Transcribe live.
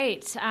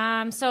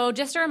Right. So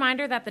just a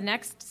reminder that the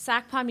next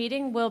SACPA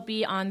meeting will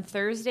be on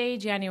Thursday,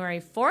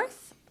 January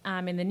 4th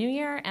in the new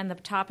year, and the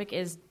topic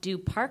is Do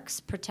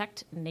Parks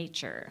Protect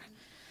Nature?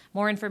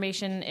 More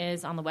information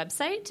is on the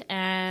website,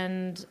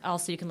 and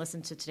also you can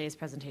listen to today's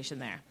presentation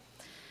there.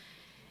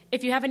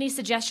 If you have any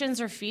suggestions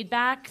or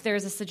feedback,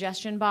 there's a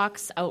suggestion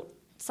box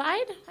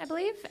outside, I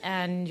believe,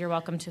 and you're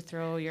welcome to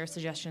throw your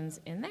suggestions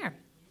in there.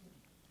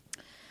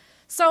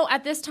 So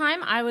at this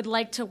time, I would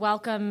like to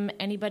welcome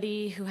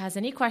anybody who has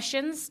any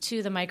questions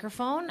to the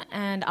microphone,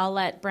 and I'll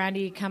let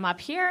Brandy come up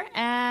here.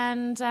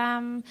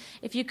 And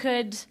if you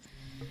could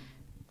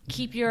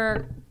keep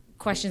your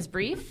questions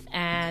brief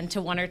and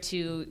to one or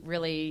two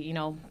really,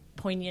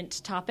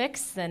 poignant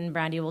topics, then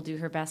Brandy will do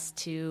her best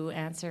to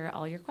answer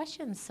all your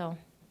questions. So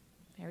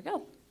there we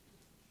go.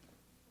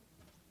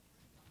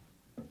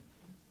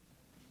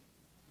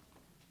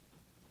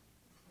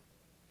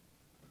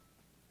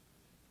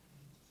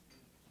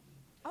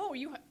 Oh,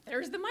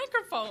 there's the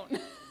microphone.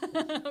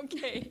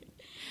 Okay.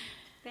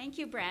 Thank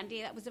you,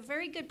 Brandy. That was a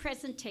very good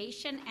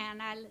presentation,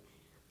 and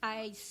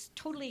I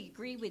totally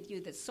agree with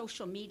you that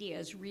social media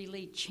has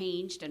really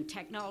changed and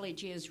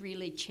technology has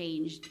really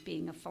changed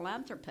being a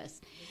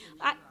philanthropist.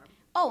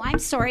 I'm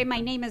sorry.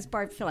 My name is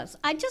Barb Phillips.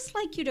 I'd just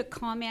like you to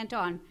comment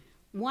on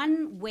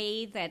one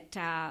way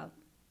that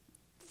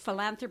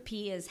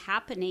philanthropy is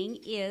happening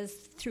is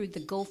through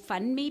the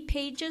GoFundMe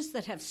pages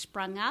that have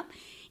sprung up.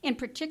 In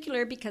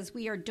particular, because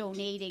we are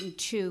donating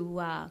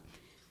to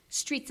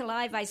Streets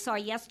Alive. I saw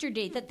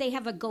yesterday that they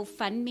have a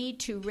GoFundMe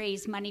to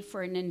raise money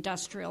for an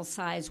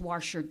industrial-size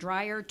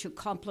washer-dryer to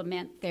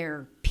complement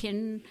their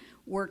pin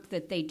work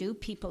that they do,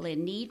 people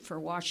in need for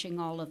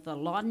washing all of the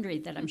laundry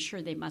that I'm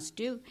sure they must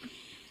do.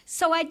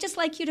 So I'd just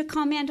like you to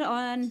comment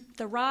on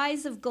the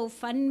rise of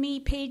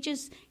GoFundMe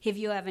pages, if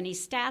you have any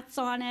stats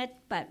on it.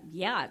 But,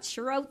 yeah, it's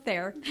sure out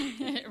there.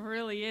 It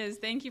really is.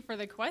 Thank you for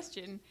the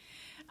question.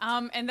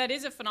 And that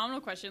is a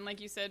phenomenal question, like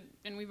you said,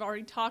 and we've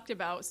already talked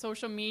about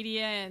social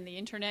media and the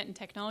internet and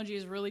technology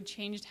has really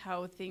changed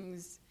how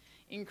things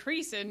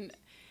increase. And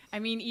I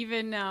mean,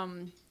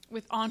 even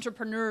with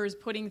entrepreneurs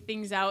putting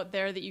things out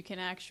there that you can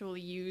actually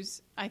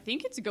use, I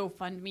think it's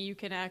GoFundMe you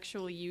can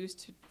actually use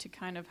to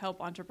kind of help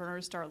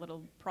entrepreneurs start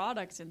little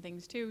products and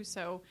things too.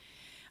 So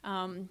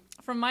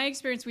from my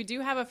experience, we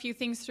do have a few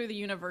things through the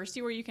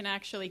university where you can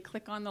actually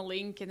click on the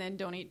link and then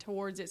donate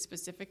towards it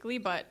specifically,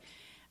 but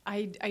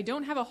I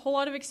don't have a whole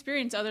lot of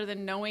experience other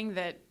than knowing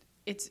that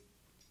it's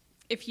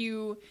if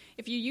you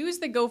use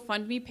the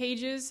GoFundMe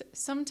pages,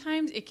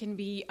 sometimes it can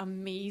be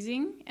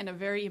amazing in a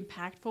very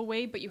impactful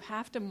way, but you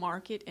have to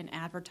market and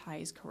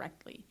advertise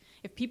correctly.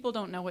 If people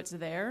don't know it's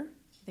there,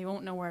 they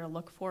won't know where to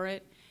look for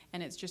it,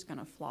 and it's just going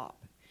to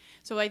flop.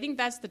 So I think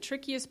that's the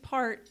trickiest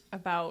part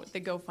about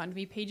the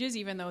GoFundMe pages,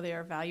 even though they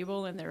are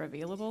valuable and they're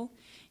available,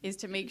 is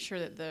to make sure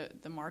that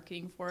the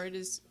marketing for it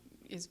is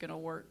going to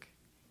work.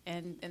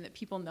 And that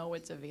people know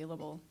it's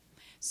available.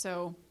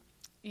 So,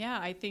 yeah,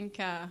 I think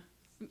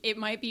it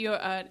might be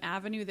an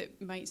avenue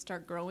that might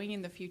start growing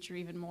in the future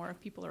even more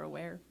if people are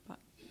aware. But,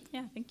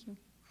 yeah, thank you.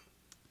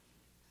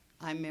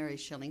 I'm Mary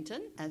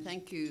Shillington, and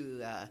thank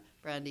you,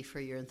 Brandy, for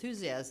your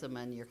enthusiasm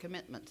and your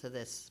commitment to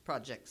these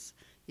projects.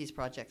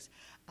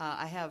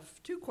 I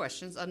have two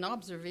questions. An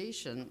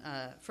observation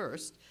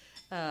first.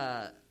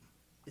 They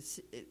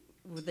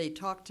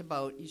talked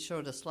about, you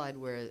showed a slide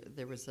where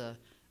there was a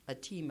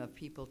team of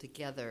people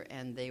together,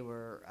 and they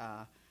were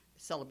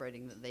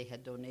celebrating that they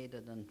had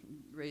donated and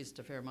raised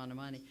a fair amount of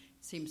money.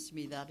 It seems to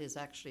me that is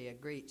actually a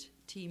great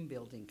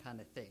team-building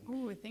kind of thing.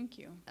 Oh, thank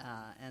you.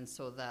 And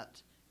so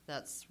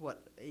that's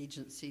what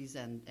agencies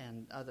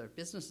and other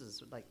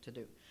businesses would like to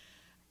do.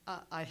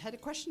 I had a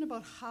question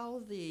about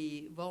how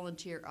the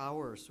volunteer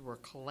hours were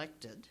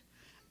collected,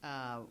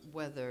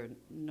 whether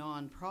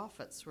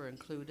nonprofits were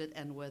included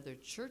and whether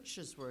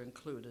churches were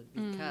included,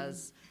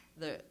 because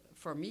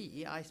for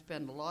me, I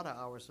spend a lot of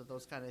hours with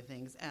those kind of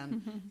things.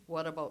 And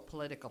what about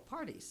political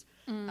parties?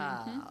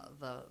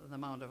 The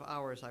amount of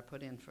hours I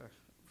put in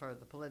for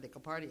the political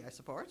party I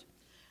support.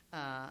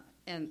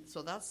 And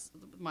so that's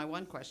my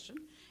one question.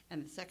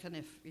 And the second,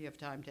 if you have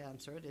time to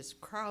answer it, is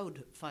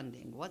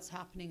crowdfunding. What's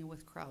happening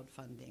with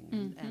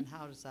crowdfunding, and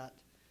how does that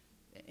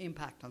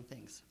impact on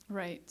things?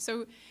 Right.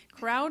 So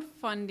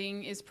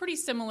crowdfunding is pretty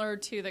similar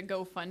to the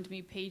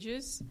GoFundMe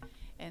pages.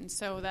 And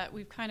so that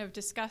we've kind of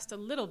discussed a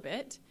little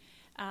bit.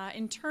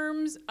 In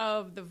terms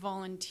of the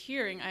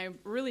volunteering, I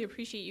really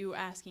appreciate you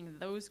asking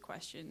those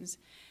questions.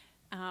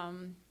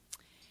 From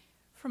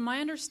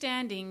my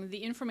understanding, the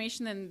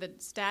information and the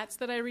stats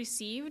that I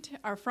received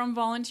are from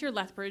Volunteer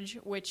Lethbridge,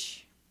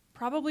 which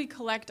probably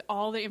collect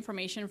all the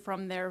information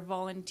from their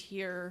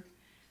volunteer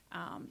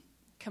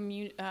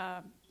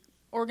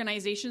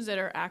organizations that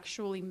are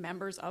actually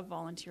members of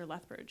Volunteer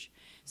Lethbridge.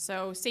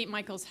 So St.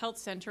 Michael's Health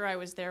Center, I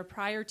was there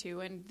prior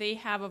to, and they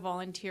have a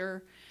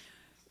volunteer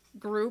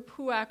group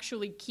who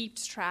actually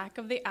keeps track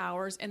of the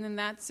hours, and then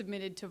that's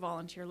submitted to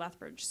Volunteer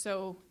Lethbridge.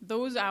 So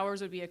those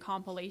hours would be a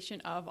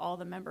compilation of all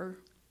the member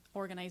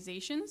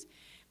organizations.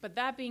 But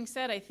that being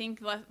said, I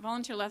think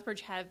Volunteer Lethbridge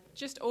had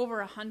just over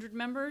 100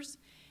 members,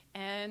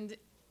 And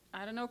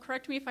I don't know,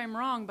 correct me if I'm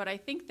wrong, but I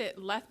think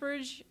that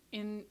Lethbridge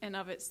in and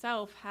of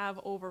itself have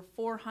over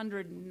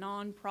 400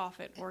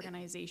 nonprofit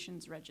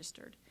organizations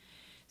registered.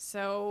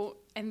 So,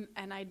 and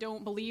I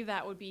don't believe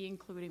that would be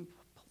including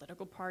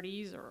political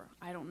parties, or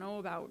I don't know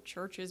about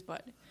churches,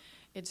 but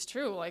it's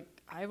true. Like,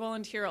 I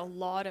volunteer a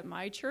lot at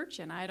my church,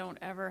 and I don't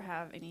ever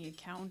have any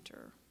account.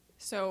 Or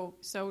so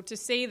to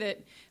say that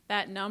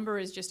that number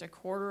is just a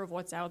quarter of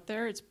what's out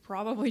there, it's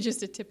probably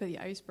just a tip of the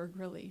iceberg,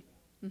 really.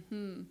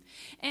 Mm-hmm.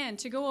 And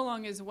to go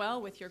along as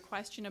well with your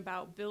question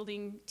about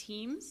building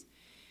teams,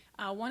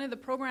 one of the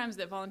programs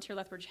that Volunteer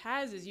Lethbridge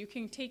has is you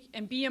can take,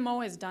 and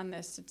BMO has done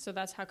this, so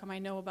that's how come I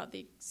know about the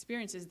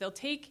experiences. They'll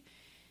take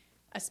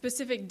a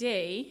specific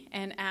day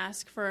and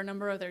ask for a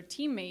number of their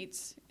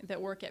teammates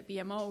that work at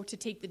BMO to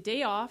take the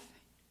day off,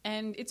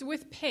 and it's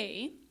with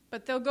pay,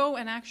 but they'll go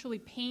and actually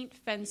paint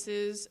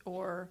fences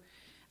or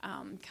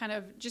kind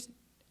of just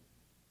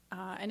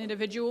an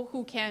individual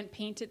who can't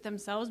paint it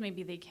themselves.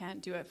 Maybe they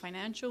can't do it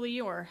financially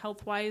or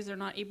health-wise they're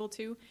not able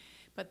to,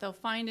 but they'll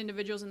find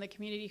individuals in the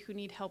community who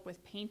need help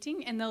with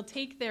painting, and they'll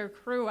take their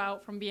crew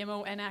out from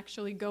BMO and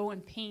actually go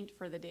and paint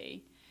for the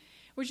day,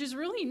 which is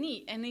really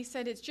neat. And they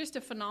said it's just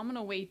a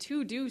phenomenal way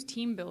to do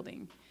team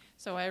building.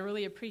 So I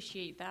really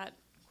appreciate that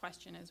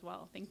question as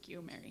well. Thank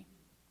you, Mary.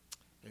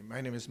 Okay,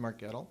 my name is Mark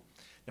Gettle.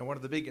 Now, one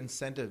of the big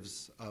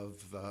incentives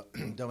of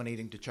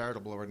donating to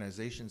charitable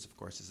organizations, of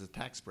course, is a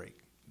tax break,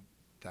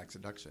 tax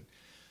deduction.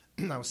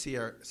 Now,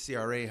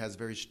 CRA has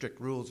very strict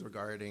rules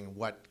regarding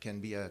what can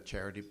be a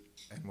charity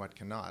and what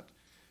cannot.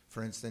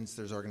 For instance,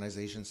 there's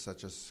organizations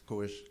such as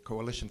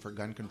Coalition for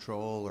Gun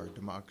Control or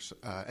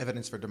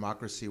Evidence for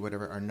Democracy,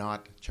 whatever, are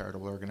not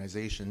charitable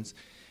organizations.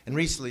 And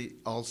recently,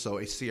 also,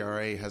 a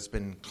CRA has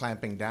been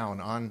clamping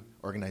down on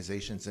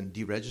organizations and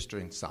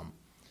deregistering some.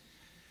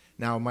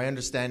 Now, my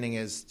understanding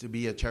is to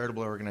be a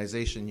charitable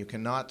organization, you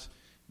cannot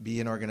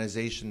be an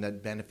organization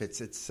that benefits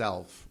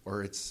itself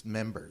or its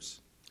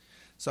members.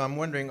 So I'm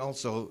wondering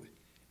also,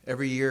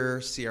 every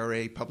year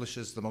CRA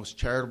publishes the most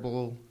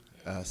charitable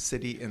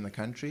city in the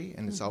country,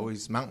 and it's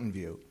always Mountain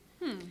View.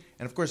 And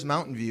of course,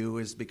 Mountain View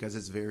is because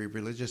it's very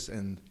religious,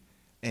 and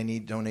any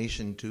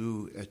donation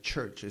to a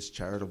church is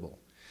charitable.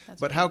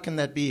 But how can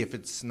that be if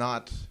it's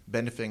not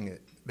benefiting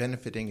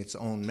its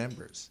own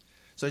members?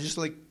 So I'd just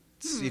like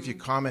to see if you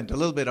comment a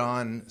little bit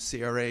on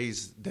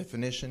CRA's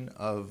definition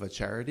of a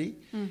charity,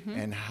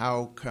 and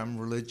how come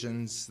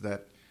religions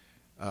that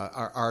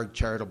are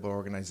charitable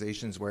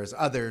organizations, whereas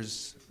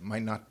others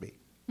might not be.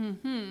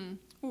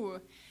 Ooh,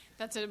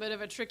 that's a bit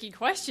of a tricky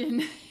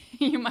question.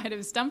 You might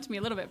have stumped me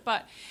a little bit.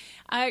 But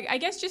I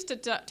guess just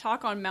to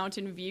talk on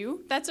Mountain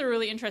View, that's a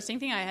really interesting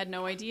thing. I had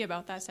no idea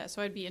about that,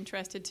 so I'd be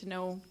interested to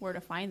know where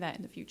to find that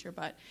in the future.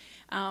 But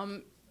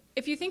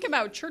if you think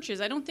about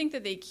churches, I don't think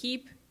that they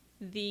keep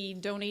the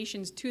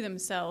donations to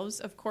themselves.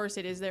 Of course,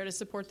 it is there to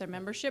support their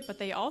membership, but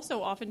they also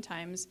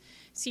oftentimes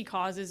see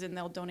causes and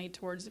they'll donate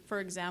towards,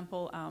 for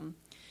example,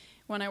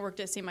 when I worked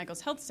at St.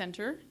 Michael's Health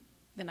Center,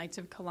 the Knights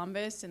of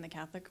Columbus and the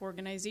Catholic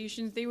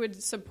organizations, they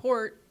would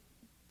support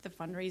the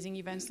fundraising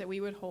events that we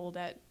would hold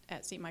at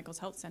St. Michael's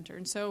Health Center.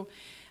 And so,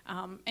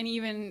 and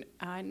even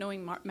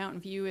knowing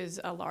Mountain View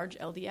is a large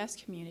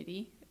LDS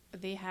community,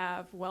 they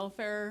have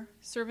welfare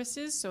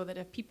services so that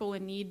if people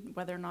in need,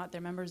 whether or not they're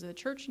members of the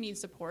church, need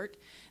support,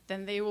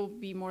 then they will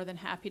be more than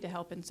happy to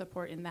help and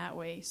support in that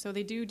way. So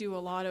they do a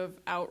lot of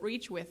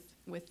outreach with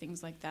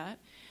things like that.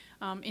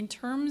 In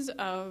terms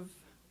of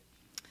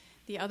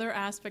the other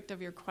aspect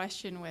of your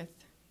question with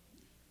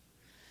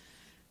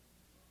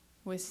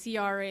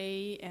CRA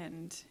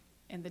and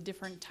the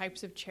different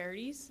types of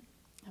charities,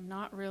 I'm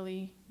not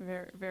really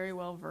very, very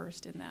well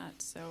versed in that,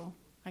 so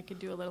I could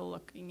do a little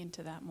looking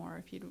into that more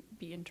if you'd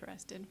be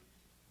interested.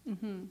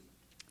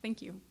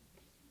 Thank you.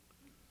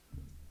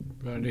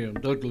 Brandy, I'm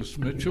Douglas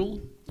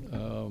Mitchell.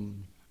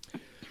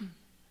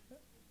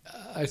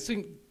 I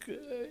think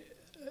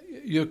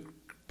you're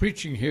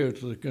preaching here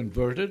to the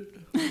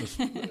converted,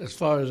 as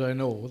far as I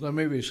know. There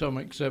may be some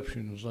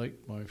exceptions, like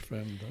my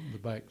friend in the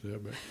back there,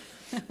 but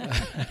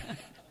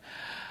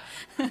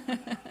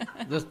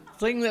the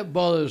thing that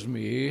bothers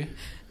me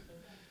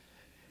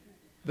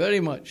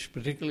very much,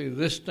 particularly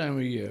this time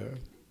of year,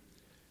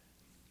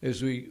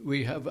 is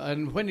we have,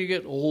 and when you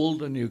get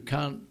old and you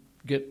can't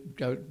get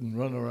out and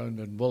run around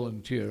and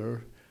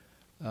volunteer,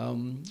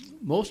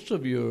 most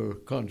of your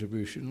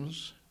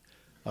contributions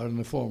are in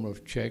the form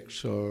of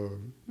checks or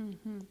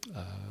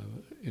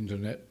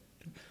internet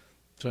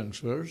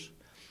transfers.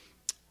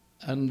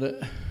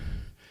 And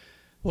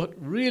what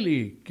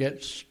really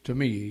gets to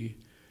me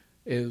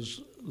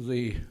is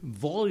the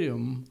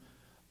volume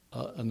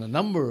and the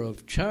number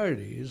of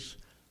charities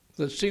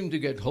that seem to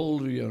get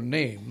hold of your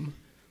name,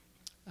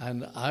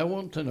 and I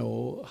want to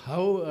know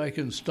how I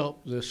can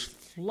stop this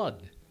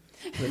flood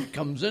that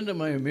comes into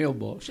my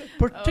mailbox,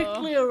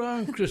 particularly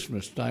around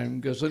Christmas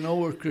time, because I know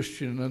we're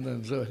Christian,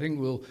 and so I think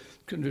we'll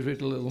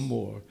contribute a little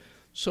more.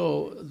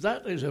 So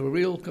that is a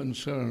real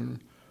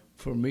concern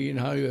for me, and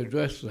how you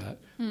address that.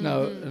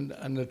 Now,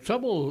 and the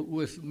trouble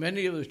with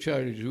many of the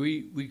charities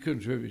we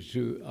contribute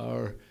to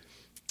are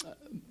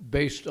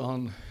based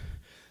on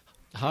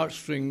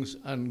heartstrings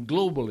and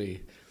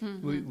globally.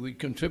 We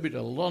contribute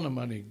a lot of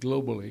money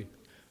globally,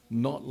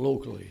 not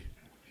locally.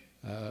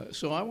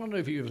 So I wonder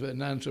if you have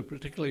an answer,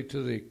 particularly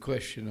to the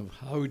question of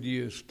how do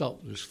you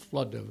stop this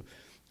flood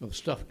of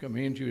stuff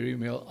coming into your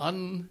email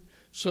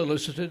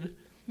unsolicited.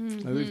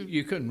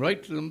 You can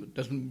write to them, it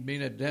doesn't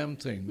mean a damn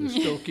thing. They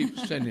still keep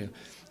sending it.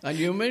 And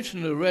you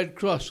mentioned the Red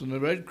Cross, and the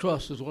Red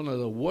Cross is one of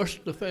the worst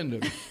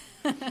offenders.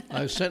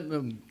 I've sent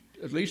them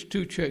at least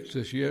 2 checks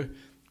this year.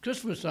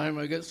 Christmas time,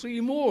 I get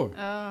 3 more.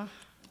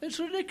 It's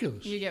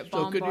ridiculous. You get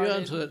so bombarded. could you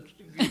answer that?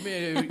 Give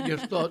me your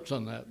thoughts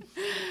on that.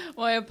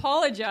 Well, I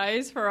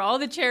apologize for all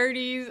the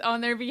charities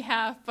on their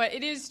behalf, but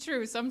it is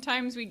true.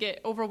 Sometimes we get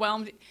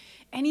overwhelmed.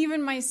 And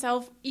even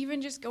myself,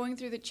 even just going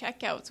through the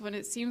checkouts when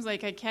it seems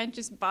like I can't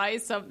just buy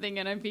something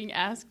and I'm being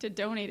asked to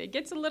donate, it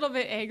gets a little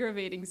bit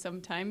aggravating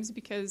sometimes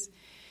because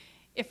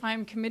if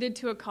I'm committed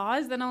to a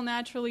cause, then I'll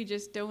naturally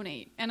just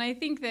donate. And I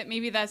think that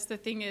maybe that's the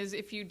thing is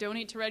if you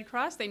donate to Red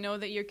Cross, they know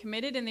that you're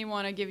committed and they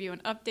want to give you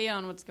an update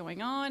on what's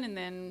going on and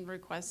then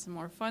request some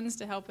more funds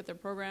to help with their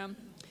program.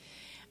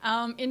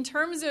 In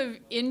terms of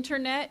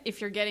internet,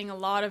 if you're getting a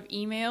lot of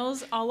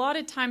emails, a lot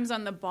of times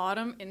on the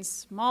bottom in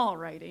small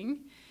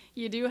writing,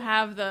 you do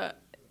have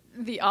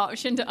the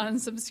option to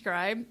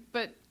unsubscribe.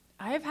 But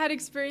I have had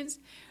experience,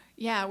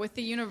 with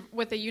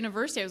the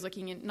university I was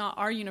looking at, not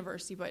our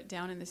university, but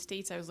down in the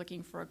States, I was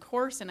looking for a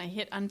course, and I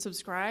hit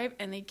unsubscribe,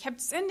 and they kept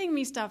sending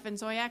me stuff, and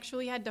so I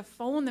actually had to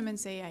phone them and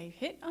say, I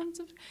hit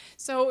unsubscribe.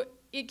 So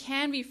it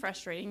can be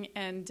frustrating,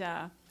 and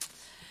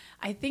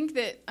I think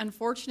that,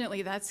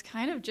 unfortunately, that's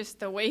kind of just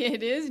the way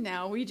it is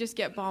now. We just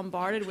get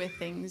bombarded with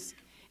things,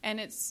 and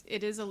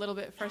it is a little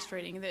bit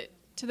frustrating that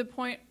to the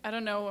point, I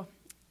don't know,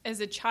 as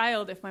a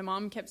child, if my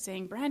mom kept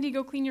saying, Brandy,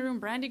 go clean your room,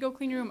 Brandy, go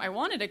clean your room, I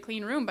wanted a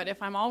clean room, but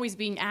if I'm always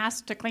being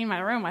asked to clean my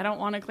room, I don't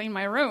want to clean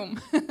my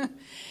room.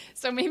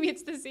 So maybe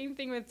it's the same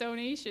thing with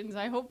donations.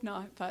 I hope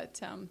not,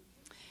 but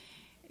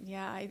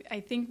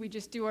I think we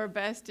just do our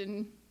best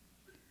and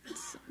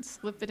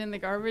slip it in the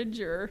garbage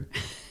or,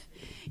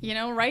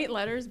 write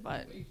letters,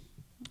 but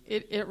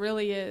it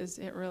really is.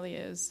 It really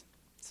is.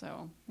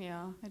 So,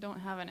 I don't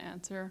have an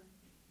answer.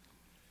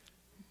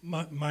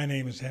 My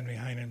name is Henry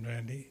Heinen,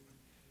 Brandy.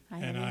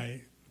 And Henry.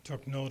 I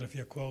took note of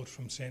your quote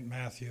from St.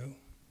 Matthew,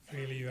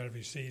 freely you have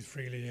received,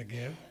 freely you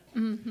give.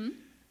 Mm-hmm.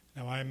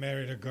 Now, I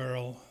married a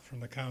girl from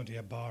the county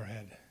of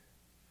Barrhead,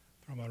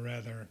 from a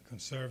rather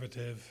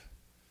conservative,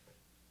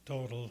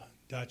 total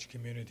Dutch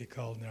community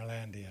called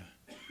Neerlandia.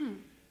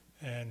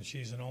 And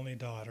she's an only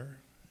daughter,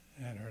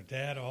 and her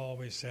dad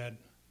always said,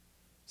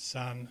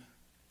 son,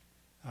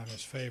 I'm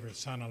his favorite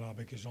son-in-law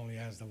because he only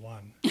has the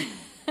one.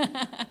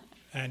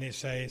 And he'd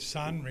say,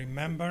 son,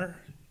 remember,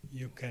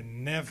 you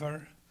can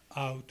never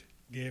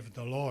outgive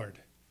the Lord.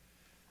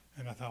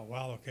 And I thought,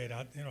 well, okay,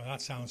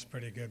 that sounds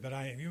pretty good. But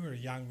you were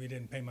young, we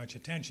didn't pay much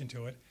attention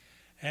to it.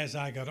 As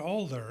I got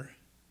older,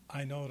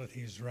 I know that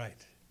he's right.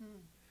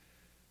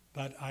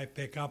 But I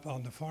pick up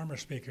on the former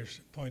speaker's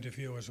point of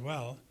view as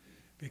well,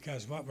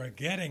 because what we're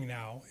getting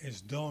now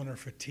is donor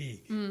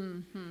fatigue.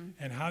 Mm-hmm.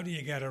 And how do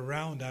you get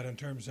around that in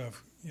terms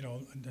of,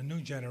 the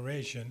new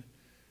generation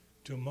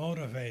to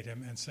motivate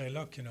them and say,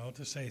 look,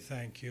 to say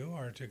thank you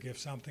or to give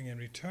something in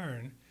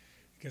return,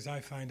 because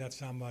I find that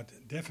somewhat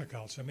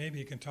difficult. So maybe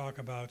you can talk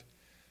about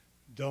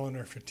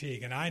donor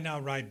fatigue. And I now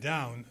write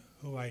down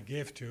who I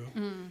give to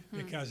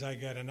because I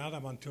get another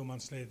one 2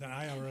 months later.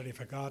 I already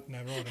forgotten I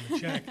wrote him a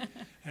check.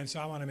 And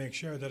so I want to make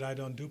sure that I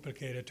don't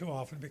duplicate it too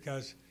often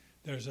because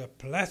there's a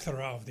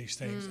plethora of these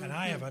things. And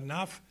I have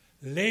enough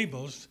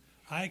labels,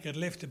 I could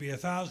live to be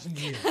 1,000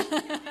 years.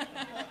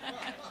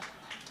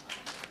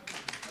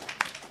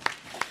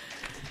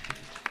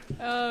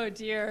 Oh,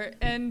 dear.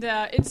 And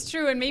it's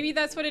true. And maybe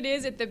that's what it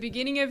is at the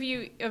beginning of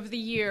the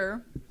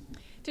year,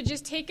 to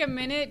just take a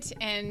minute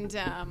and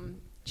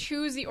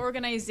choose the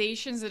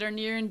organizations that are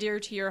near and dear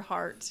to your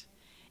heart.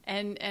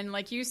 And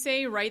like you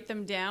say, write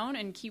them down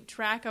and keep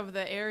track of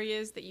the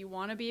areas that you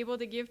want to be able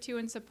to give to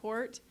and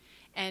support.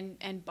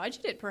 And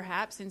budget it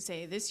perhaps and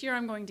say, this year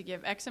I'm going to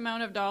give X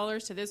amount of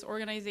dollars to this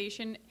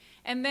organization.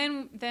 And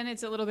then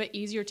it's a little bit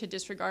easier to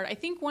disregard. I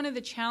think one of the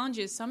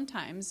challenges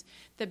sometimes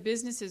that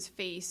businesses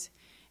face,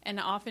 and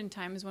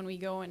oftentimes when we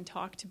go and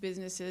talk to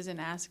businesses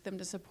and ask them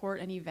to support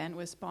an event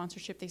with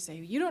sponsorship, they say,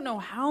 you don't know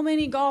how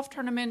many golf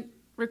tournament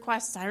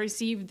requests I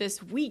received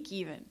this week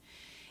even.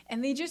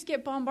 And they just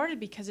get bombarded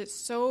because it's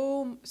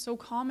so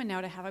common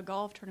now to have a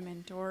golf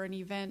tournament or an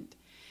event.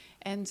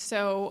 And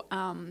so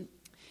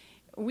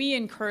we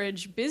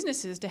encourage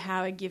businesses to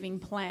have a giving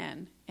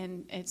plan.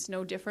 And it's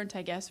no different,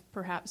 I guess,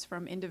 perhaps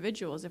from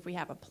individuals. If we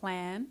have a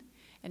plan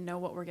and know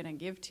what we're going to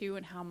give to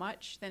and how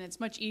much, then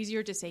it's much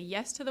easier to say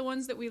yes to the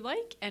ones that we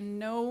like and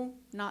no,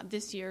 not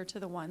this year,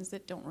 to the ones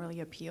that don't really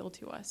appeal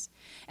to us.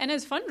 And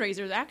as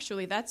fundraisers,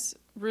 actually, that's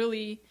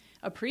really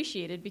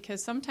appreciated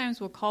because sometimes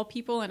we'll call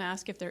people and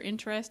ask if they're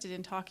interested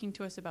in talking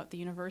to us about the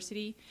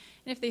university.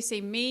 And if they say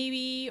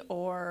maybe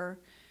or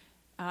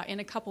in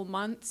a couple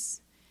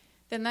months,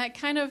 then that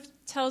kind of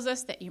tells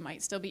us that you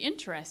might still be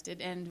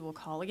interested and we'll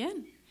call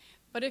again.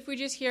 But if we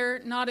just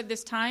hear, not at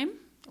this time,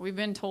 we've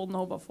been told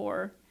no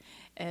before,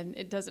 and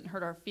it doesn't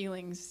hurt our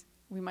feelings,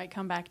 we might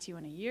come back to you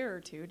in a year or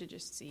two to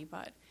just see.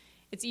 But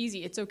it's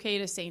easy. It's okay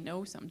to say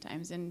no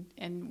sometimes.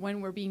 And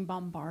when we're being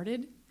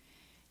bombarded,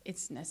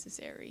 it's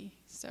necessary.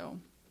 So,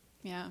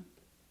 yeah.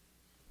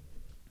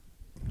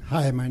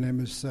 Hi, my name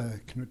is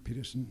Knut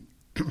Peterson.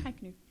 Hi,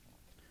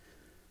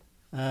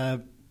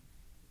 Knut.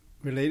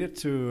 Related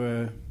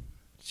to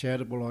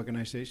charitable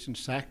organizations,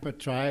 SACPA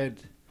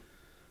tried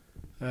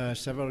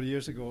several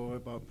years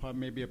ago,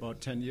 maybe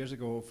about 10 years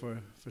ago,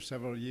 for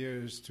several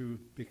years to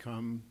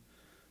become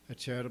a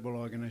charitable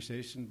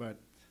organization. But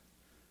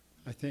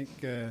I think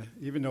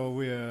even though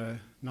we're a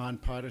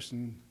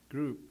nonpartisan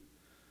group,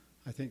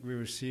 I think we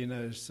were seen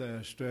as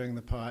stirring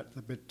the pot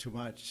a bit too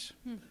much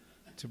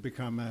to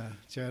become a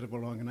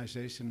charitable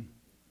organization.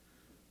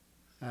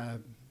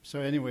 So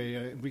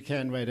anyway, we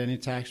can write any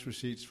tax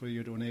receipts for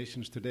your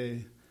donations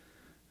today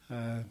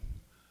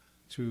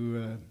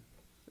to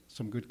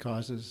some good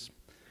causes.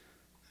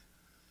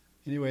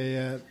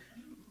 Anyway,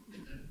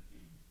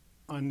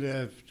 on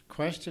the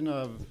question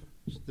of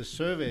the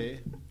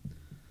survey,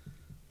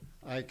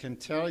 I can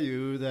tell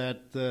you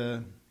that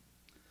the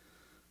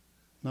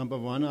number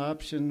one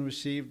option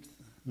received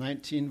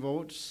 19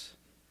 votes,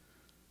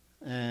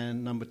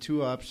 and number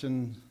two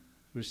option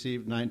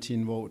received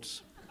 19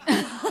 votes.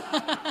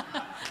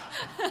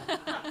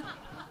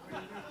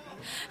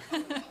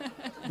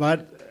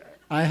 But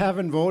I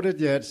haven't voted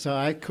yet, so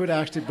I could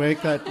actually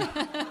break that.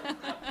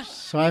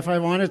 So if I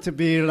wanted to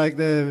be like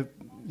the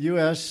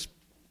U.S.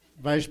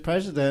 Vice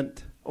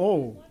President,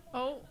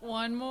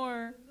 One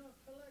more.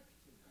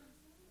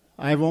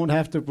 I won't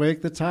have to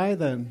break the tie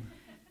then.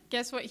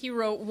 Guess what? He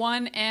wrote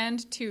 1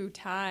 and 2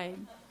 tied.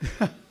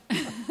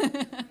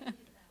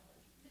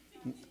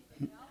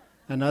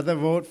 Another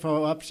vote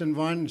for option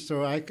one.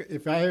 So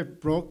if I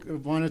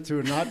wanted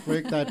to not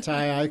break that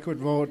tie, I could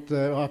vote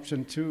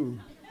option 2.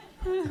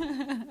 Why can't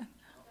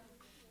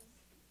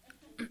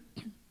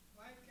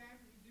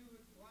we do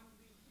it 1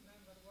 week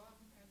number 1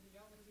 and the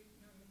other week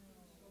number 2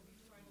 so we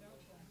find out?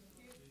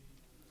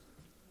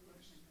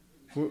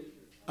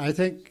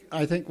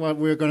 I think what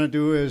we're going to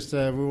do is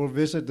we will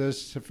visit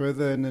this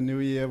further in the new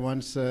year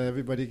once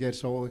everybody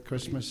gets over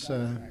Christmas.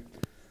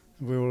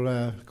 We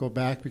will go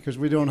back because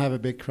we don't have a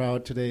big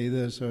crowd today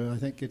either. So I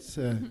think it's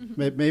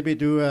maybe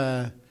do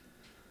a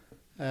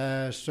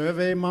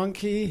survey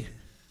monkey,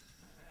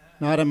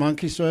 not a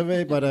monkey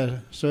survey, but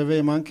a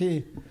survey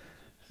monkey,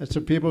 so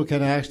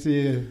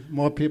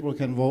more people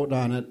can vote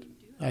on it.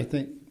 I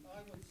think.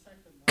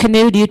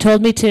 Knut, you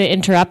told me to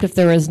interrupt if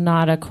there was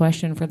not a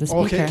question for the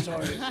speaker. Okay,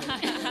 sorry.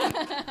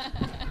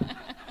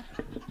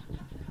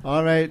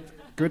 All right,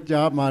 good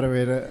job,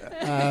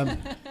 moderator.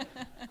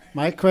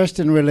 My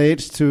question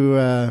relates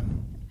to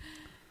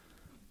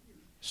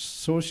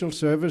social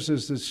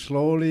services is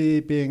slowly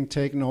being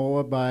taken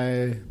over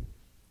by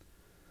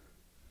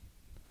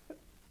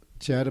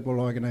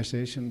charitable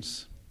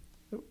organizations,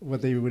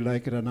 whether you would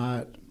like it or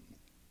not.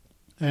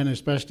 And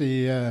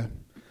especially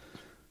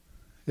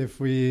if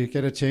we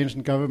get a change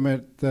in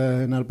government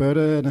in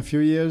Alberta in a few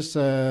years,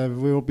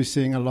 we will be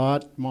seeing a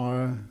lot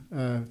more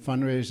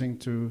fundraising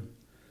to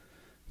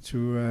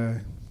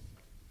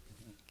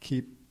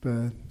keep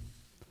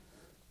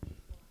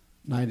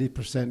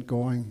 90%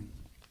 going.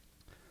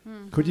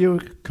 Mm-hmm. Could you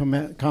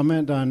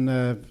comment on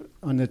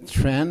the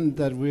trend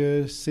that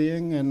we're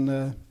seeing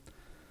in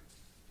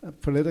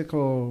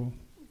political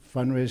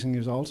fundraising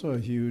is also a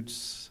huge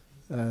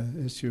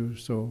issue.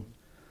 So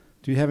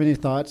do you have any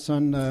thoughts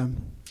on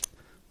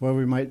where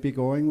we might be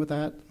going with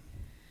that?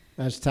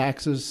 As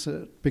taxes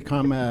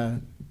become a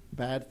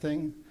bad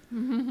thing,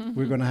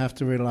 we're going to have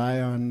to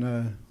rely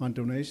on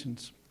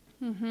donations.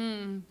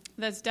 Mm-hmm.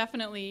 That's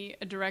definitely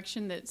a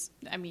direction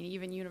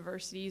even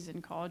universities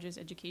and colleges,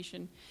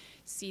 education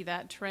see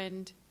that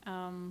trend.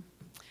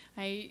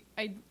 I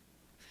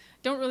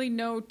don't really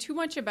know too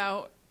much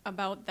about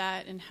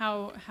that and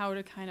how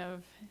to kind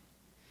of,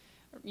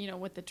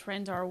 what the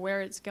trends are,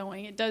 where it's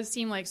going. It does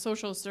seem like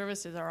social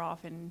services are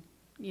often,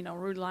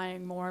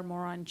 relying more and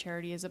more on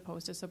charity as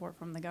opposed to support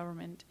from the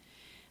government.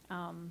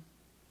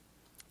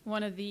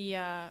 One of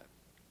the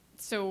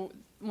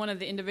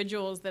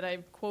individuals that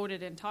I've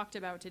quoted and talked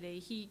about today,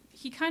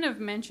 he kind of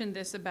mentioned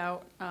this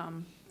about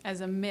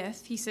as a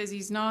myth. He says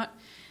it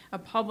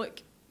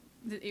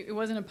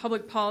wasn't a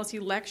public policy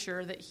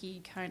lecture that he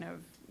kind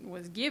of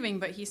was giving,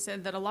 but he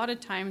said that a lot of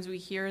times we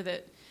hear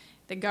that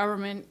the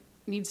government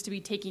needs to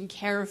be taking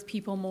care of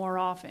people more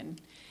often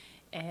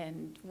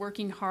and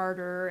working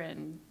harder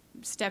and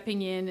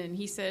stepping in. And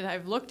he said,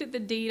 I've looked at the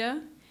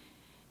data,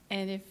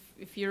 and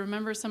if you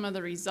remember some of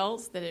the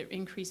results, that it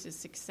increases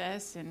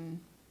success and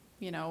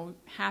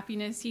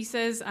happiness. He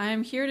says, I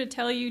am here to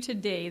tell you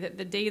today that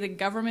the day the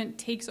government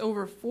takes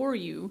over for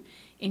you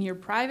in your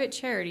private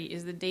charity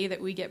is the day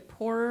that we get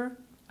poorer,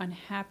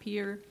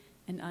 unhappier,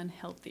 and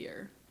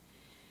unhealthier.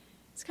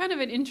 It's kind of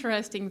an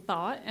interesting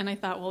thought, and I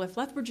thought, well, if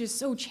Lethbridge is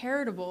so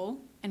charitable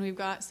and we've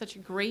got such a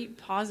great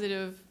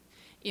positive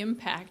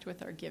impact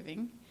with our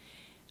giving,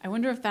 I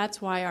wonder if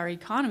that's why our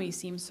economy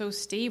seems so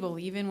stable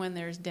even when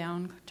there's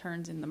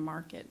downturns in the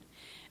market.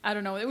 I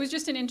don't know. It was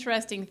just an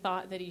interesting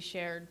thought that he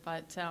shared,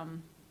 but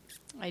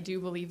I do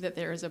believe that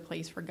there is a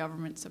place for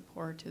government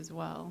support as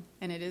well.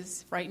 And it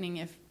is frightening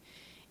if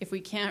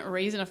we can't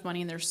raise enough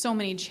money and there's so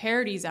many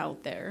charities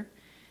out there,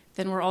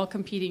 then we're all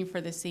competing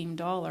for the same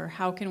dollar.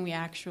 How can we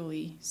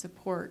actually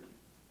support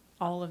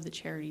all of the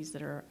charities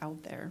that are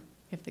out there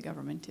if the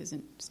government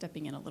isn't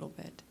stepping in a little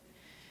bit?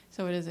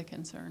 So it is a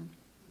concern.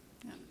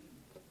 Yeah.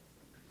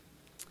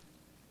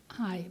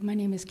 Hi, my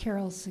name is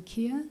Carol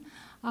Sakia.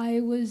 I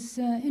was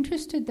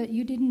interested that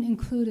you didn't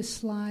include a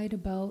slide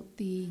about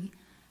the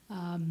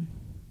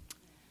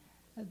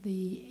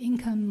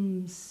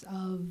incomes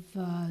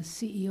of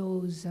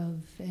CEOs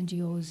of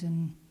NGOs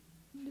and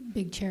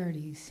big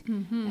charities.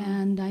 Mm-hmm.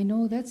 And I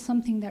know that's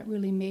something that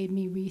really made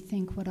me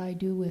rethink what I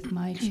do with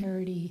my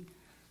charity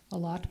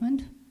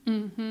allotment.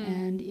 Mm-hmm.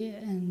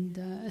 And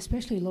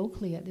especially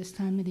locally at this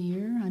time of the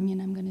year. I mean,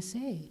 I'm going to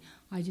say,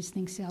 I just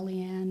think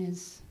Sally Ann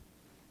is,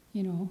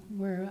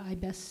 where I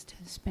best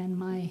spend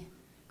my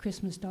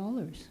Christmas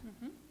dollars.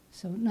 Mm-hmm.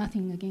 So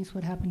nothing against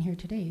what happened here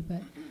today,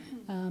 but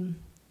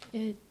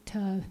it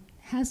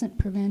hasn't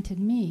prevented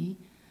me,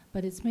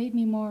 but it's made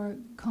me more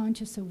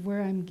conscious of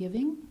where I'm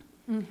giving.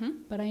 Mm-hmm.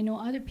 But I know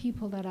other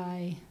people that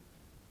I'm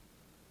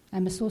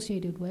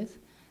associated with,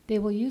 they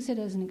will use it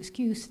as an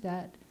excuse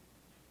that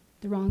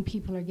the wrong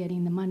people are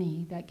getting the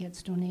money that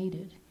gets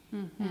donated.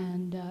 Mm-hmm.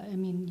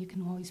 And, you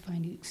can always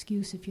find an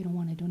excuse if you don't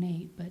want to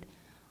donate, but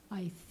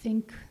I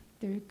think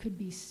there could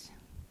be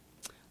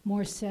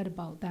more said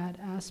about that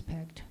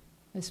aspect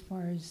as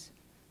far as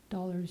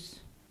dollars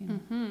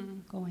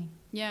going.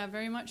 Yeah,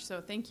 very much so.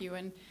 Thank you.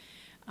 And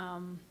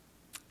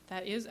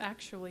that is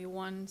actually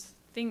one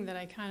thing that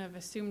I kind of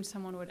assumed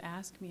someone would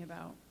ask me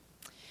about.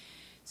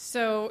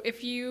 So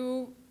if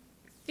you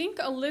think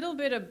a little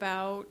bit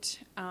about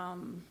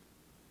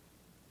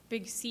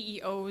big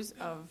CEOs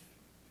of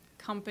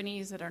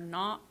companies that are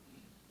not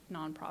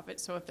nonprofit,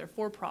 so if they're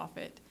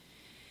for-profit,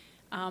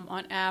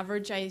 on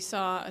average, I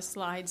saw a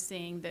slide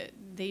saying that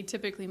they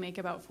typically make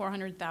about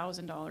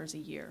 $400,000 a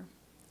year.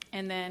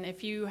 And then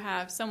if you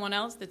have someone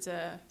else that's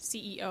a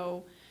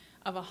CEO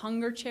of a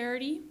hunger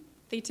charity,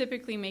 they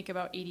typically make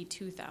about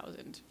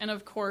 $82,000. And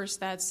of course,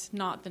 that's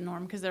not the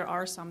norm because there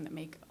are some that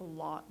make a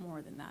lot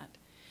more than that.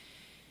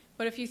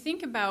 But if you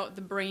think about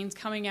the brains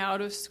coming out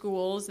of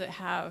schools that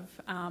have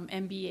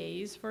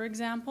MBAs, for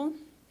example,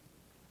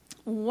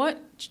 where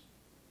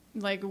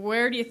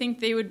do you think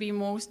they would be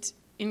most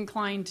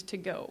inclined to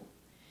go?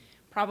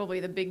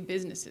 Probably the big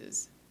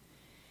businesses.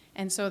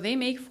 And so they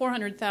make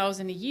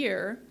 $400,000 a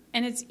year,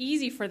 and it's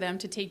easy for them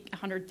to take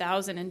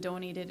 $100,000 and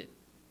donate it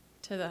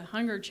to the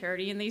hunger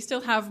charity, and they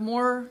still have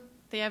more.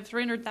 They have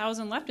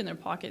 $300,000 left in their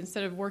pocket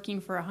instead of working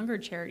for a hunger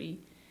charity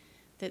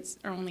that's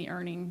only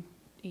earning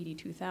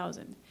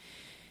 $82,000.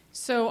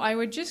 So I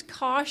would just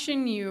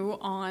caution you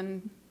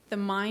on the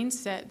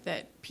mindset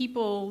that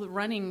people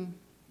running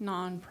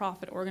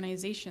nonprofit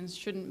organizations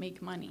shouldn't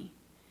make money.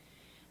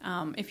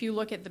 If you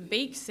look at the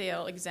bake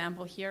sale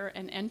example here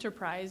and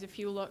enterprise,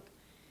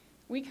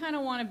 we kind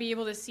of want to be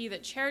able to see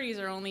that charities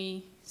are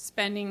only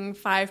spending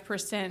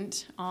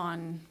 5%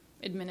 on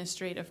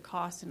administrative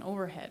costs and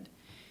overhead.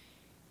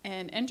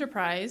 And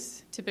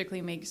enterprise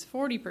typically makes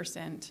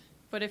 40%.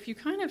 But if you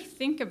kind of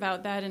think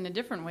about that in a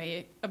different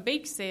way, a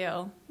bake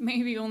sale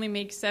maybe only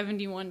makes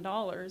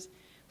 $71,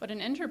 but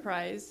an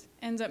enterprise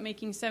ends up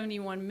making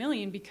 $71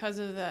 million because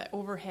of the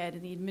overhead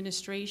and the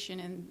administration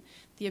and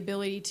the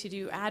ability to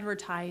do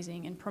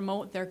advertising and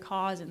promote their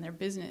cause and their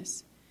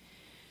business.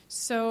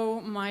 So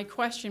my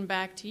question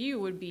back to you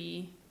would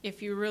be,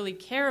 if you really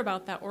care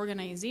about that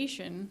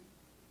organization,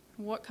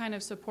 what kind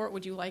of support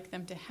would you like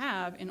them to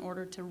have in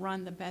order to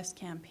run the best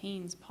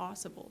campaigns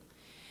possible?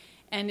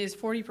 And is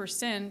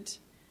 40%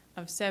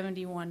 of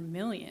 $71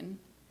 million,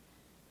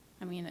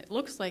 I mean, it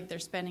looks like they're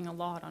spending a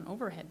lot on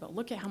overhead, but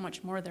look at how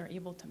much more they're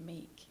able to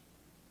make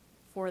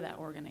for that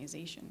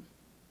organization.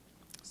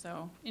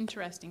 So,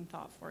 interesting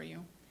thought for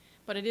you.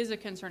 But it is a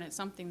concern. It's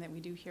something that we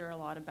do hear a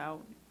lot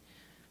about.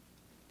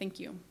 Thank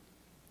you.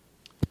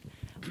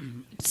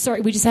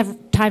 Sorry, we just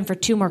have time for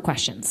 2 more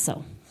questions,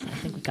 so I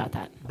think we got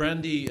that.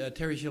 Brandy,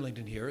 Terry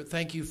Shillington here.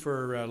 Thank you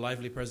for a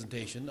lively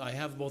presentation. I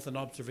have both an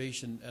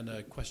observation and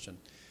a question.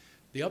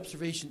 The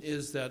observation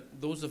is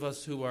that those of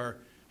us who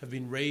have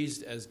been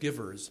raised as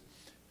givers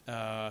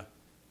and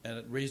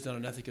raised on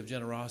an ethic of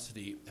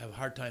generosity have a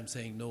hard time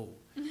saying no.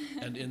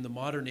 And in the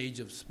modern age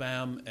of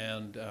spam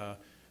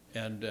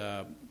and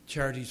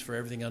charities for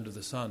everything under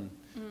the sun,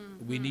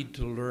 we need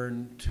to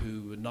learn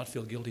to not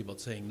feel guilty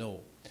about saying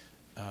no.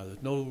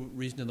 There's no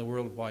reason in the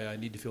world why I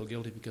need to feel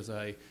guilty because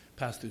I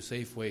pass through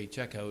Safeway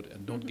checkout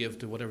and don't give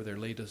to whatever their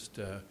latest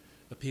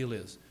appeal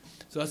is.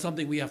 So that's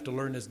something we have to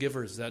learn as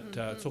givers, that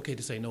it's okay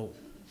to say no.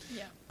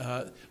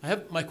 Yeah.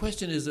 My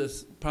question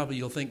is probably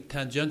you'll think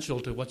tangential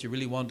to what you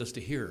really want us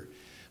to hear.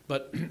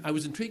 But I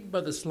was intrigued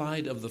by the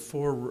slide of the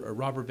 4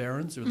 robber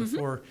barons or the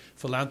 4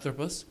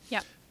 philanthropists.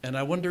 Yeah. And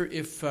I wonder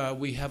if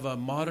we have a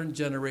modern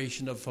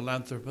generation of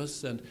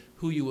philanthropists and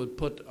who you would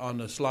put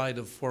on a slide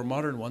of 4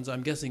 modern ones.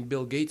 I'm guessing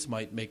Bill Gates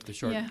might make the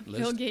short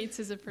list. Bill Gates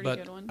is a pretty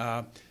good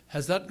one.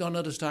 Has that gone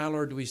out of style,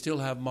 or do we still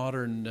have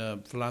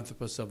modern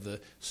philanthropists of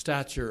the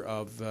stature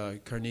of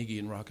Carnegie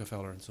and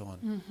Rockefeller and so on?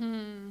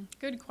 Mm-hmm.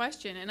 Good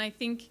question. And I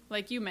think,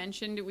 like you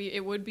mentioned,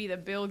 it would be the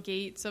Bill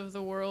Gates of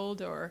the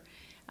world or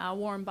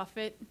Warren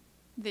Buffett.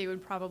 They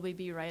would probably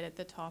be right at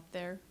the top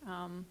there.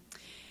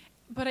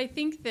 But I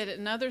think that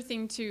another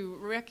thing to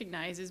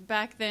recognize is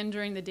back then,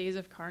 during the days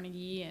of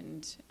Carnegie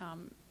and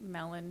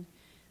Mellon,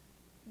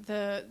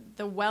 the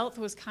wealth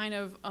was kind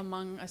of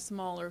among a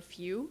smaller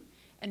few.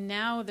 And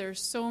now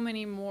there's so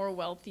many more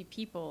wealthy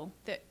people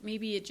that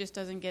maybe it just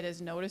doesn't get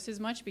as noticed as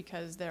much,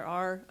 because there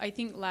are, I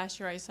think last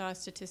year I saw a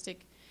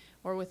statistic,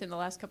 or within the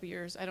last couple of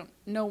years, I don't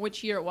know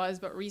which year it was,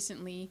 but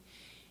recently,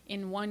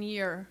 in 1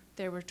 year,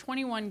 there were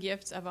 21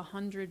 gifts of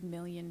 $100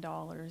 million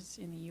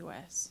in the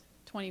U.S.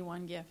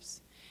 21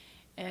 gifts.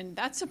 And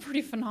that's a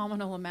pretty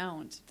phenomenal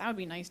amount. That would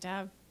be nice to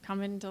have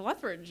come into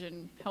Lethbridge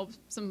and help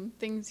some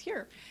things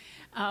here.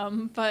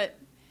 But,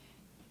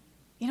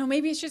 you know,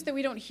 maybe it's just that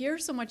we don't hear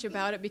so much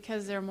about it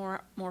because they're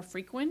more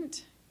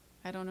frequent.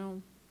 I don't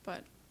know.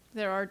 But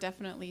there are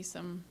definitely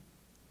some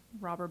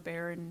robber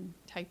baron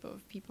type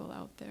of people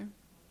out there.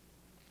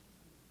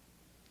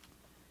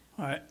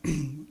 I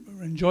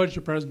enjoyed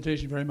your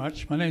presentation very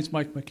much. My name is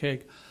Mike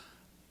McCaig.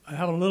 I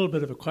have a little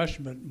bit of a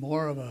question, but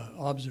more of an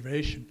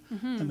observation.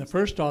 Mm-hmm. And the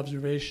first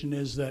observation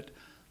is that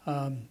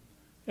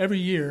every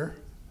year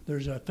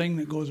there's a thing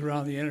that goes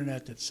around the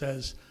internet that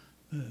says,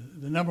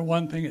 the number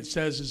one thing it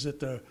says is that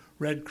the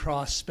Red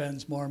Cross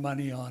spends more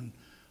money on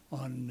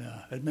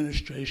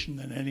administration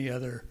than any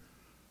other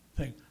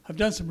thing. I've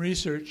done some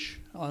research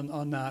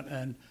on that,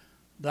 and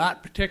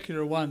that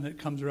particular one that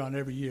comes around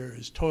every year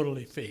is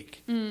totally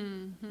fake.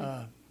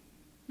 Mm-hmm.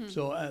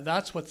 So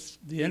that's what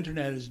the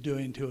internet is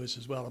doing to us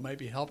as well. It might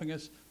be helping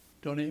us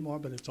donate more,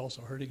 but it's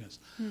also hurting us.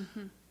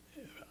 Mm-hmm.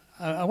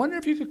 I wonder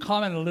if you could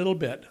comment a little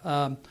bit.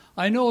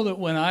 I know that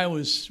when I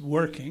was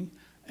working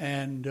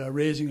and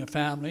raising a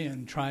family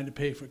and trying to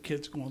pay for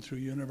kids going through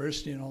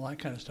university and all that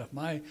kind of stuff,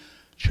 my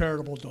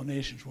charitable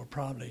donations were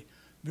probably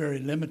very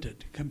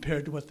limited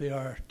compared to what they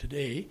are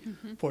today.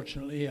 Mm-hmm.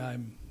 Fortunately,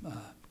 I'm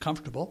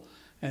comfortable,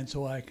 and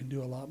so I can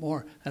do a lot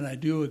more. And I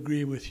do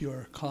agree with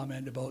your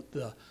comment about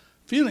the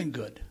feeling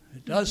good.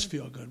 It does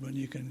feel good when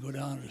you can go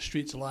down to the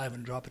Streets Alive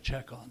and drop a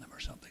check on them or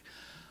something.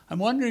 I'm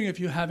wondering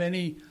if you have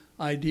any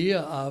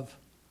idea of,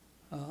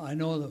 I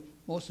know that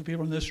most of the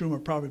people in this room are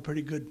probably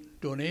pretty good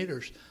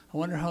donators. I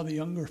wonder how the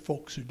younger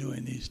folks are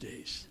doing these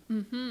days.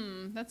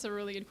 Mm-hmm. That's a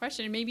really good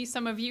question. And maybe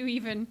some of you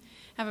even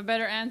have a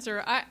better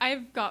answer.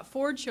 I've got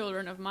 4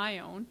 children of my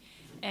own,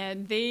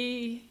 and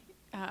they,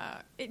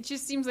 it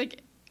just seems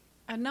like,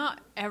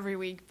 not every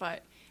week,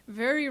 but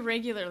very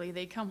regularly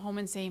they come home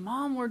and say,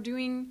 Mom, we're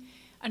doing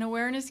an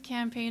awareness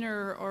campaign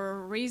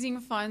or raising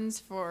funds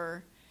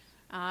for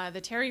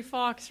the Terry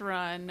Fox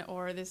run,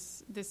 or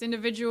this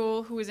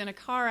individual who was in a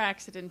car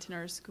accident in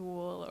our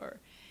school, or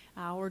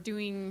we're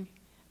doing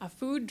a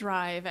food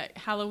drive at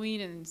Halloween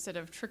instead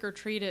of trick or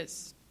treat.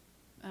 It's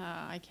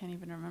I can't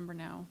even remember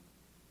now.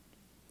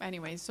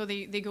 Anyways, so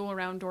they go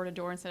around door to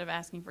door. Instead of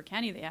asking for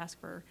candy, they ask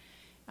for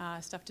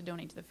stuff to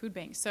donate to the food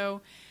bank.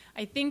 So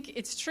I think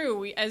it's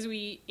true. As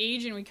we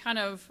age and we kind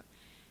of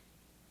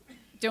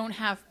don't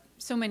have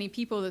so many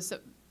people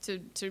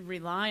to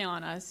rely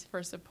on us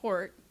for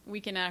support, we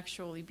can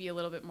actually be a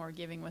little bit more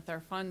giving with our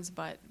funds.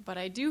 But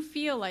I do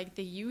feel like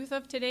the youth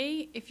of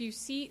today, if you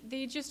see,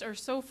 they just are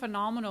so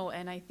phenomenal,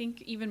 and I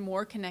think even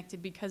more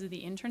connected because of the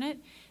internet.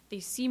 They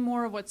see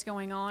more of what's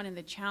going on and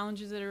the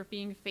challenges that are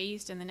being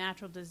faced and the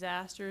natural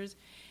disasters.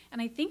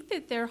 And I think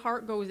that their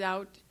heart goes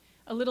out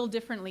a little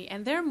differently,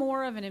 and they're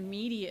more of an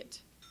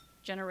immediate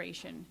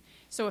generation.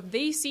 So if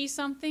they see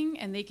something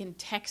and they can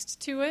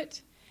text to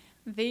it,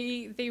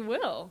 they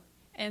will.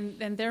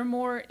 And they're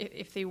more,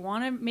 if they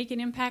want to make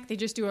an impact, they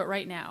just do it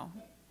right now.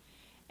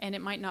 And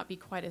it might not be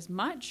quite as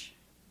much,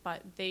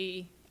 but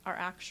they are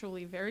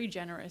actually very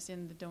generous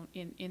in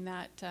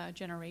that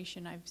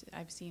generation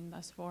I've seen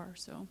thus far.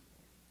 So,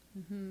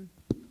 mm-hmm.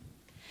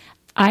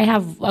 I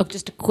have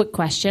just a quick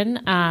question,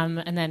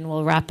 and then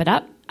we'll wrap it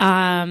up.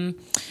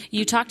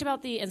 You talked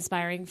about the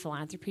Inspiring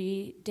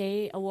Philanthropy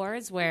Day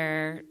Awards,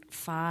 where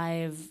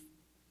 5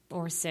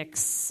 or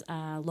 6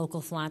 local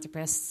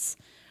philanthropists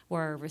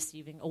were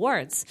receiving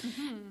awards.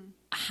 Mm-hmm.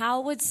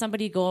 How would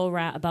somebody go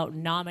about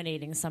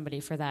nominating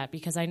somebody for that?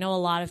 Because I know a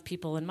lot of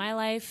people in my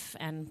life,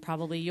 and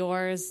probably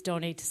yours,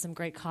 donate to some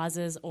great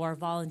causes or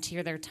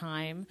volunteer their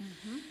time.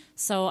 Mm-hmm.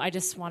 So I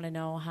just want to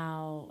know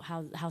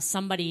how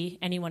somebody,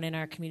 anyone in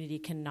our community,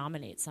 can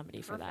nominate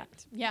somebody for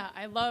that. Yeah,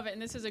 I love it.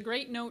 And this is a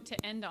great note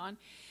to end on.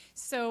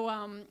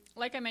 So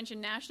like I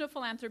mentioned, National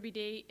Philanthropy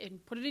Day,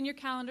 and put it in your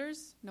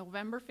calendars,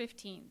 November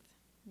 15th.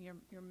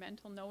 Your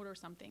mental note or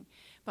something.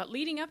 But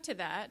leading up to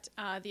that,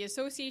 the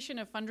Association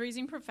of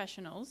Fundraising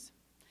Professionals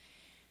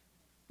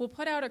will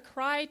put out a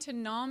cry to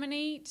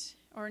nominate,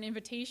 or an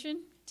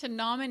invitation to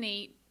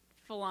nominate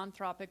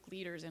philanthropic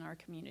leaders in our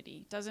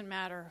community. Doesn't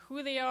matter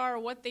who they are,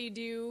 what they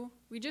do.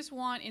 We just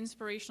want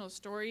inspirational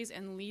stories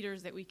and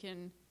leaders that we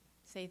can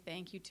say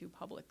thank you to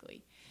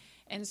publicly.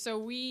 And so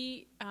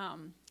we,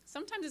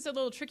 sometimes it's a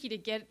little tricky to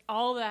get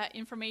all that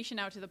information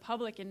out to the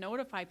public and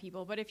notify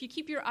people, but if you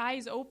keep your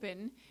eyes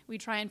open, we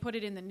try and put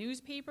it in the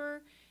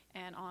newspaper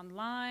and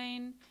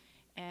online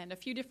and a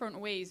few different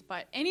ways,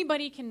 but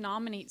anybody can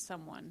nominate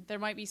someone. There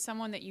might be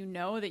someone that you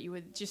know that you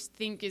would just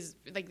think is,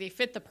 like, they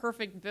fit the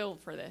perfect bill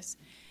for this.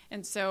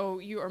 And so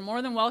you are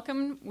more than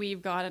welcome.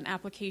 We've got an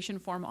application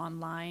form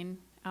online,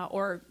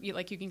 or you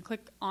can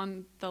click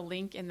on the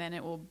link and then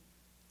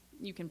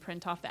you can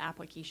print off the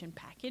application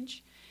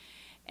package.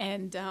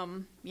 And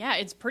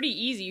it's pretty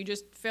easy. You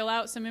just fill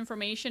out some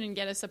information and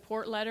get a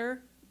support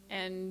letter,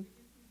 and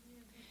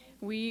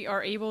we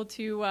are able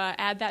to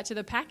add that to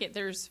the packet.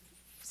 There's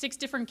 6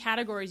 different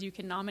categories you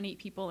can nominate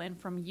people in,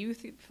 from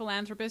youth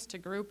philanthropist to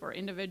group or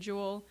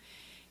individual.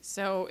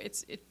 So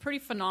it's pretty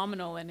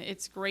phenomenal, and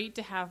it's great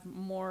to have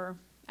more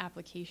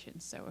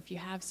applications. So if you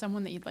have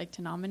someone that you'd like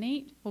to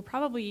nominate, we'll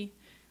probably,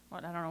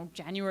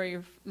 January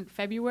or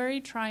February,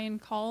 try and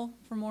call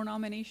for more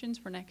nominations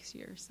for next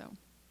year. So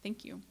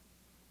thank you.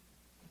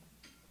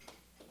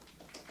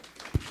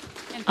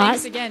 And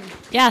thanks again.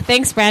 Yeah,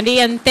 thanks, Brandy.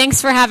 And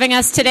thanks for having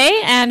us today.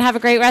 And have a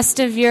great rest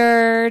of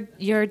your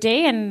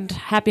day. And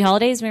happy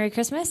holidays, Merry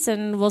Christmas.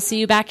 And we'll see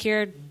you back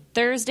here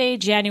Thursday,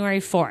 January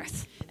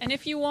 4th. And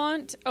if you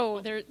want,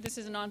 this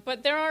isn't on,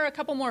 but there are a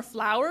couple more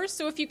flowers.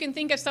 So if you can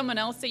think of someone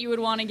else that you would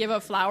want to give a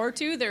flower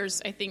to,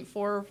 there's, I think,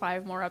 4 or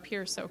 5 more up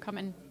here. So come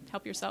and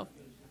help yourself.